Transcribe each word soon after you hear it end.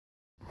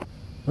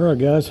Alright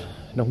guys,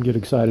 don't get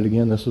excited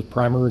again. This is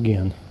primer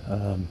again.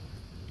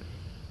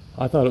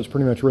 I thought it was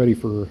pretty much ready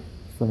for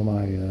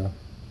my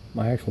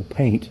actual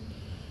paint,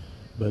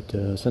 but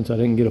since I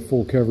didn't get a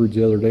full coverage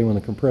the other day when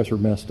the compressor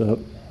messed up,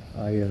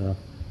 I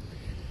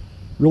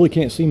really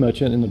can't see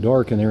much in the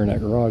dark in there in that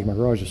garage. My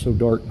garage is so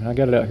dark. I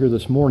got it out here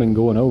this morning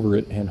going over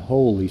it, and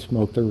holy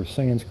smoke, there were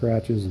sand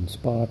scratches and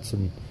spots,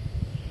 and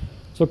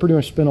so I pretty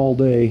much spent all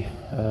day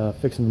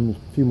fixing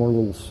a few more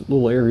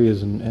little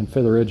areas and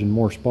feather edging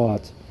more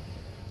spots.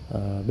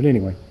 But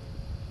anyway,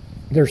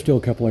 there's still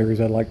a couple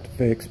areas I'd like to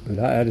fix, but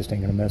I just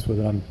ain't gonna mess with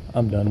it.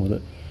 I'm done with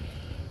it.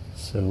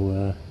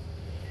 So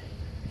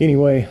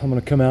anyway, I'm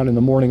gonna come out in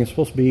the morning. It's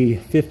supposed to be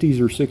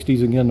 50s or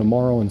 60s again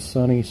tomorrow and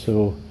sunny,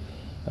 so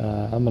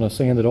I'm gonna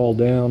sand it all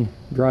down,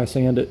 dry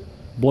sand it,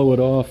 blow it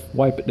off,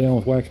 wipe it down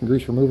with wax and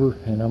grease remover,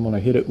 and I'm gonna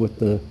hit it with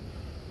the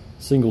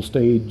single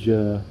stage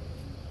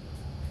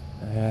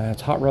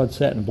it's Hot Rod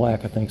Satin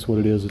Black, I think is what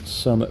it is. It's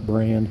Summit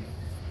brand.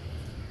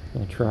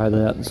 I'll try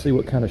that and see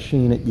what kind of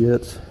sheen it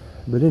gets.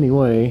 But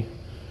anyway,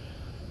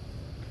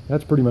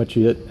 that's pretty much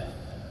it.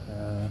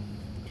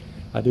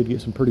 I did get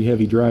some pretty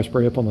heavy dry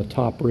spray up on the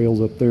top rails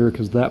up there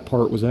because that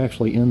part was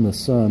actually in the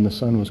sun. The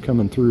sun was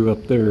coming through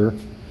up there,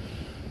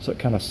 so it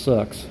kind of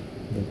sucks.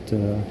 But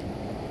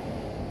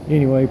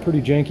anyway,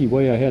 pretty janky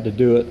way I had to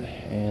do it.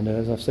 And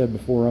as I've said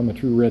before, I'm a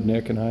true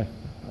redneck, and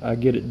I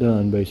get it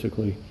done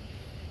basically.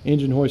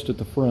 Engine hoist at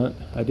the front.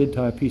 I did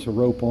tie a piece of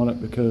rope on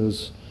it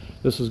because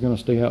this is going to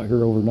stay out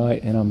here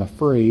overnight, and I'm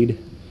afraid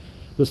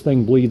this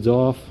thing bleeds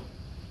off,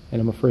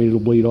 and I'm afraid it'll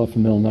bleed off in the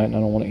middle of the night, and I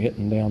don't want it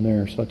hitting down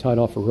there. So I tied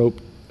off a rope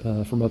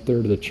from up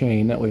there to the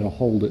chain. That way it'll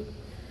hold it.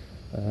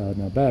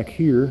 Now back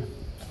here,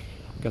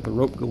 I've got the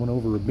rope going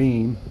over a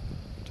beam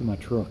to my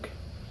truck.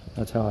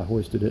 That's how I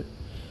hoisted it.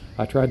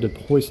 I tried to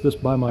hoist this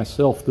by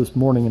myself this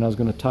morning, and I was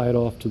going to tie it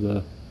off to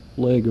the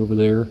leg over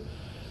there,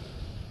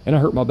 and I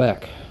hurt my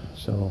back.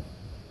 So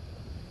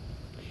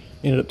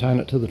ended up tying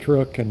it to the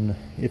truck, and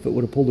if it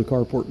would have pulled the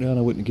carport down,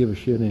 I wouldn't give a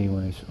shit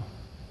anyway. So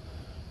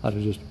I'd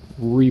have just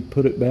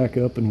re-put it back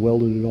up and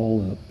welded it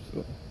all up.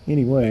 So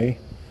anyway,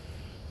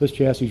 this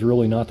chassis is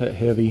really not that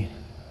heavy.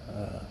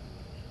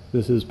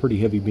 This is pretty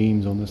heavy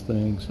beams on this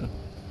thing. So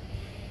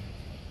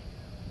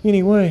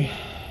anyway,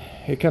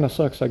 it kind of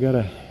sucks. I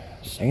gotta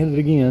sand it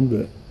again,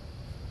 but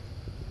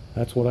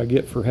that's what I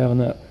get for having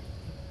that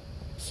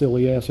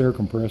silly ass air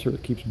compressor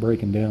that keeps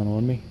breaking down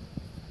on me.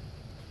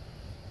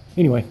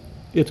 Anyway,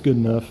 it's good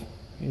enough.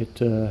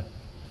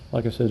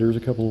 Like I said, there's a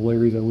couple of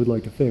areas I would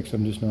like to fix.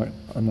 I'm not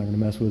going to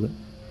mess with it.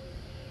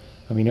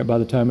 I mean, by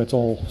the time it's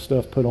all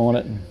stuff put on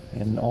it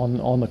and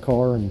on the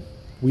car and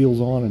wheels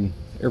on and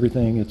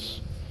everything,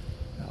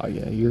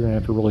 yeah, you're going to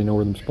have to really know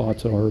where them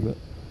spots are. But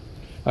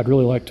I'd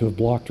really like to have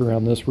blocked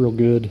around this real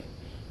good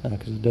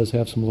because it does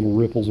have some little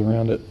ripples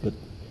around it. But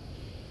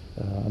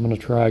I'm going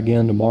to try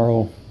again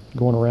tomorrow,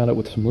 going around it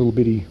with some little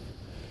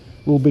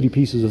bitty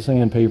pieces of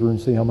sandpaper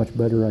and see how much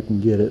better I can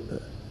get it.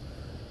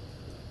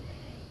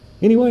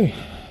 Anyway,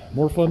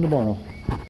 more fun tomorrow.